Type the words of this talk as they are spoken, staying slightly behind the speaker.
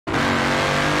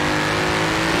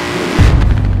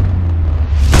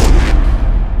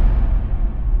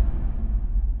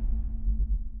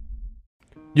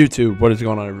YouTube, what is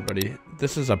going on, everybody?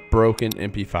 This is a broken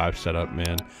MP5 setup,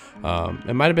 man.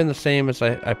 It might have been the same as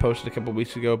I posted a couple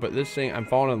weeks ago, but this thing, I'm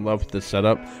falling in love with this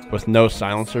setup with no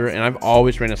silencer, and I've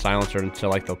always ran a silencer until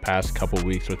like the past couple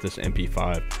weeks with this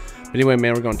MP5. But anyway,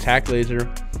 man, we're going tac laser,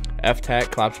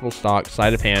 F-tac collapsible stock,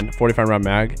 sleight of hand, 45 round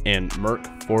mag, and Merc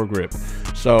 4 grip.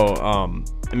 So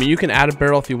I mean, you can add a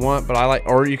barrel if you want, but I like,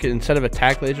 or you can, instead of a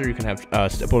tac laser, you can have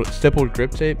stippled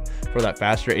grip tape for that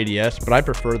faster ADS, but I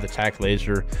prefer the tac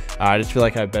laser. I just feel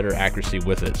like I have better accuracy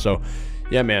with it. So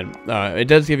yeah, man, it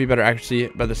does give you better accuracy,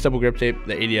 but the stippled grip tape,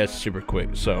 the ADS is super quick.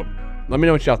 So let me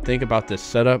know what y'all think about this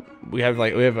setup. We have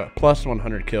a plus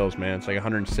 100 kills, man. It's like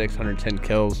 106, 110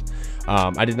 kills.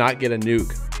 I did not get a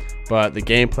nuke, but the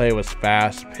gameplay was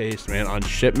fast paced, man, on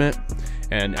shipment.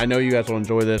 And I know you guys will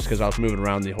enjoy this because I was moving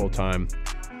around the whole time.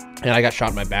 And I got shot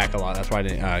in my back a lot. That's why I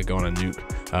didn't go on a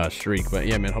nuke streak. But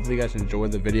yeah, man, hopefully you guys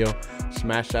enjoyed the video.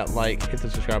 Smash that like, hit the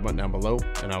subscribe button down below,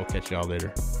 and I will catch y'all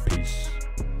later. Peace.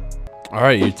 All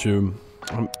right, YouTube.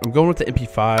 I'm going with the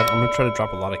MP5. I'm going to try to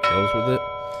drop a lot of kills with it.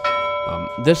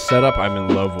 This setup I'm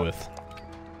in love with.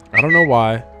 I don't know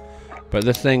why, but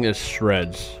this thing is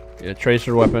shreds. A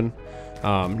tracer weapon.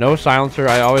 No silencer.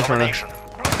 I always run a...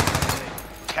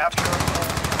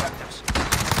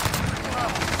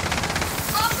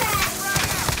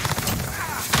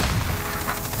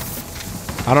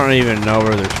 I don't even know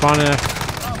where they're spawning at.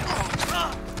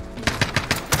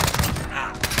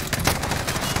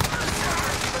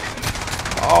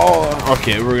 Oh,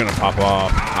 okay, we're gonna pop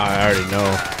off. I already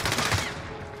know.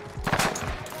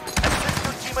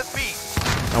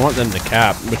 I want them to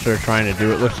cap, which they're trying to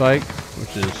do, it looks like,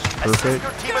 which is perfect.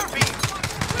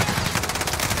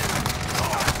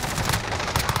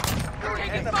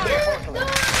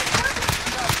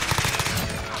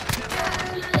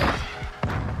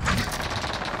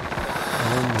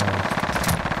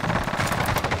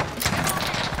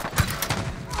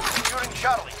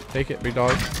 Take it, big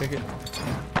dog. Take it.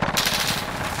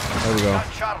 There we go.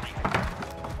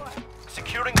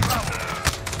 Securing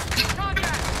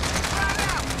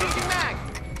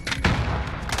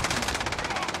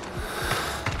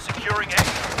Securing A.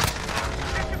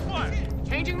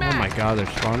 Oh my god, they're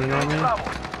spawning on me.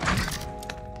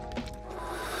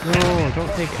 No,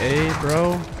 don't take A,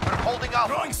 bro.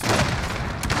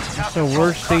 That's the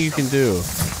worst thing you can do.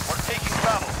 We're taking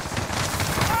travel.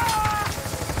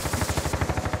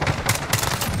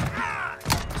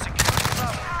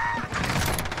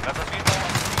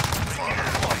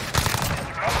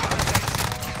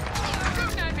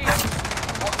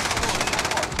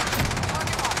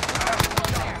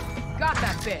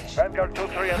 Vanguard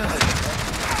 2-3 and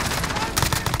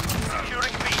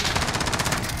securing B.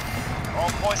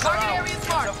 All points target around. area is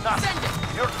marked. Send it.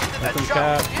 You're in that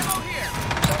shot. Ammo here.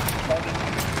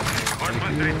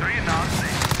 1.33 now.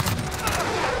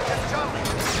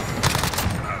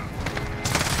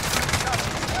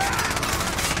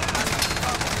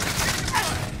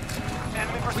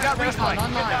 We got recon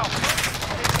online.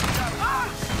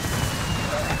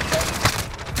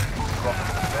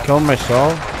 Killed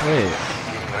myself? Wait.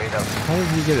 How did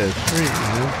he get a streak,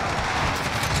 man?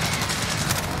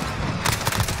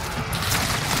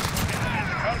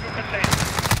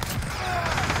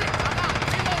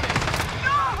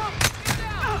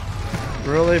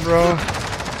 Really, bro?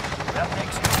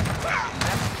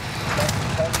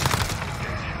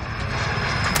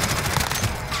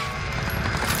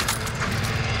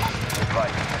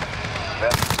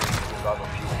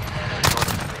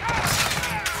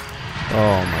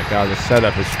 Oh my god, the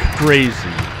setup is crazy.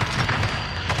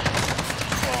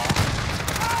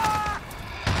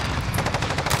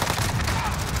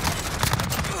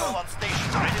 On station,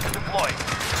 ready to deploy.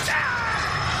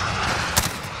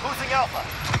 Losing Alpha.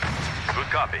 Good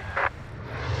copy.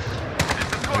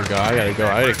 There we go. I gotta go.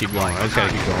 I gotta keep going. I just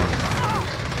gotta keep going.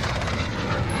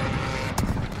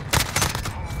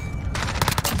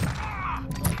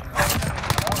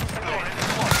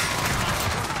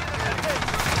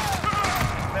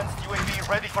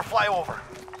 Ready for flyover.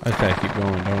 I just gotta keep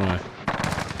going, don't I?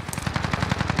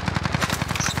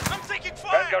 I'm taking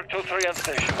fire. Vanguard 2-3 on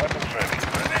station. Weapons ready.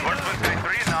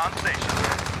 1.33 on station.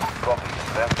 Copy.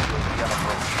 Left UAV on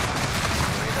approach.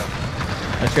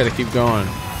 I just gotta keep going.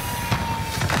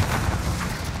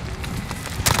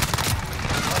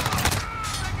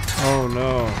 Oh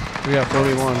no. We got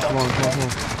 41. Come on, come on, come on.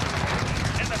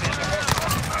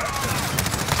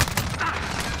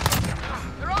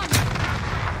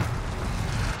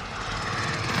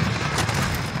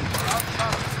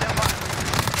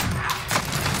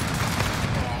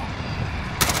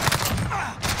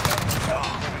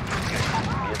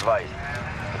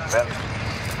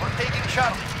 We're taking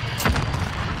Charlie.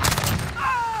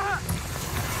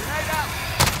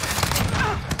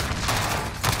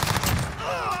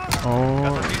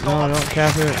 Oh, no, don't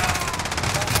cap it.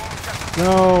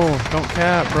 No, don't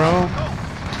cap, bro.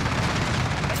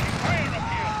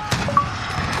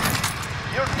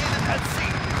 You're needed at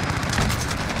sea.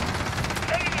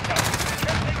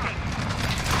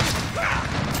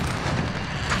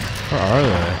 Where are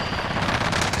they?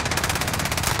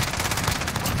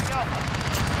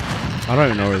 I don't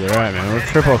even know where they're at, man. We're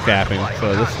triple capping,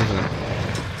 so this isn't...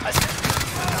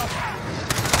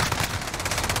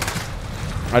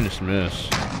 I just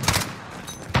missed.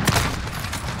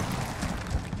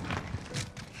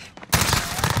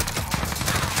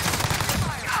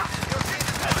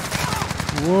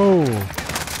 Whoa.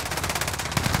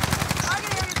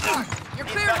 You're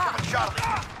clear hot.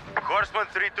 Horseman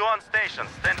 3-2 on station,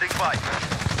 standing by.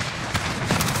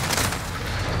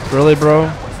 Really, bro?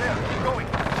 What's there? Keep going.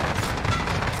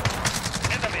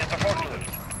 Enemy at the forklift.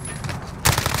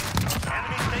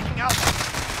 Enemy's taking out.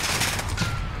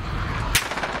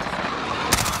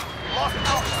 Lost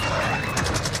out.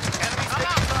 Enemy's taking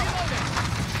out.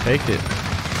 Take it.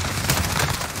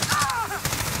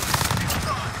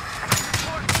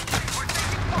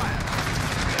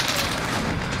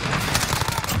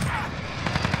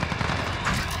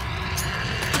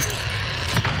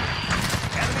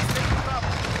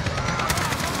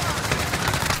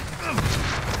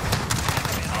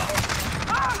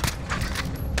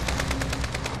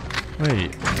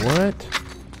 Wait, what?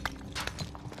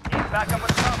 Back up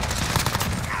with some.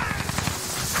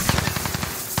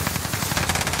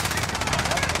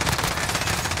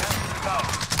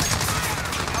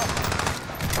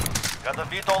 Got the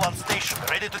VTOL on station,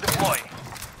 ready to deploy.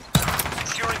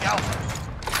 Securing Alpha.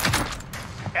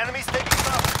 Enemies taking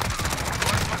cover.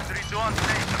 3-2 on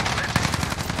station.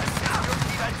 Your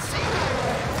team at sea.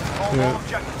 All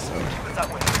objectives. Keep it that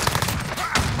way.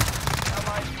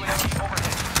 Allied UAV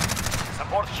overhead.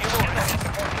 Support Kilo and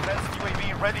support defense UAV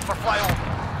ready for flyover.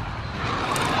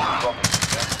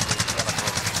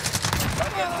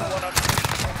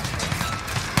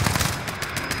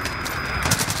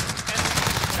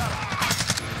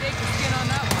 Take the skin on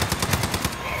that one.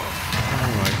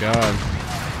 Oh my god.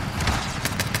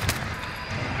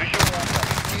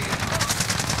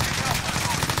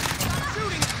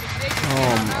 Shooting. Take the skin Oh,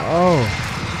 on that one. oh.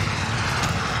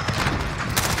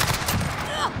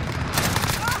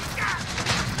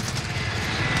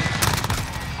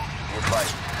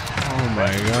 Oh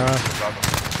my god.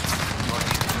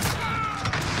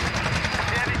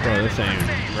 Bro, this ain't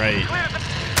right.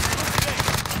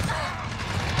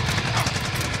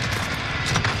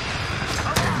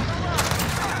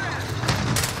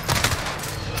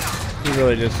 He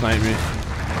really just sniped me.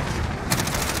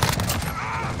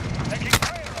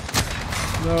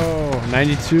 No,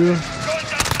 92.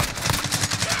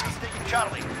 Taking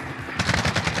Charlie.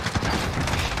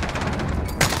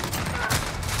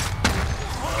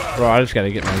 Bro, I just gotta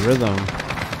get my rhythm.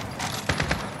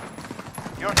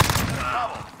 You're in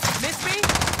trouble. Miss me?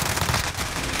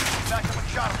 Back up with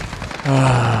Charlie.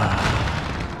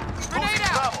 Grenade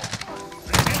out.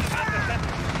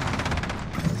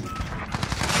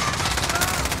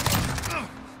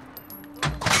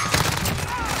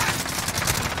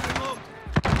 Bravo.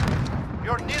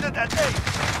 You're needed at A.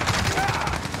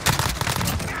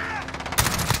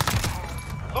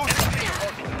 Lose it.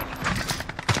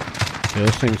 Yeah,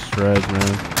 this thing's shreds,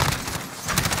 man.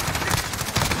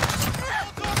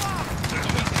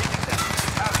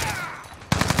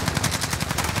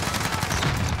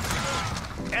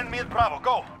 Enemy at Bravo,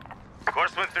 go.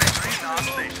 Horseman 3-3 on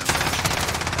station.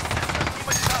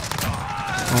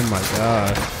 Oh my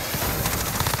god.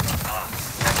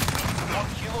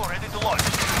 Kilo ready to launch.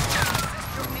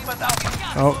 Your team at Alpha.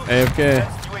 Oh, AFK.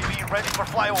 UAV ready for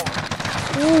flyover.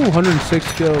 Ooh,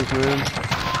 106 kills, man.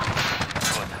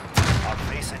 Good. Our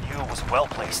face and you was well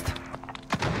placed.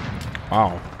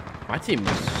 Wow. My team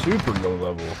is super low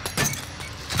level.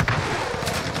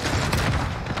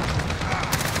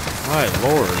 My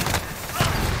lord.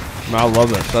 Man, I love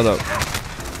that setup.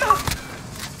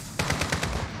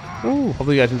 Ooh,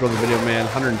 hopefully you guys enjoyed the video, man.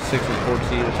 106 and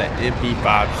 14 with that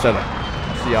MP5 setup.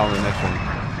 See y'all in the next one.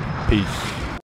 Peace.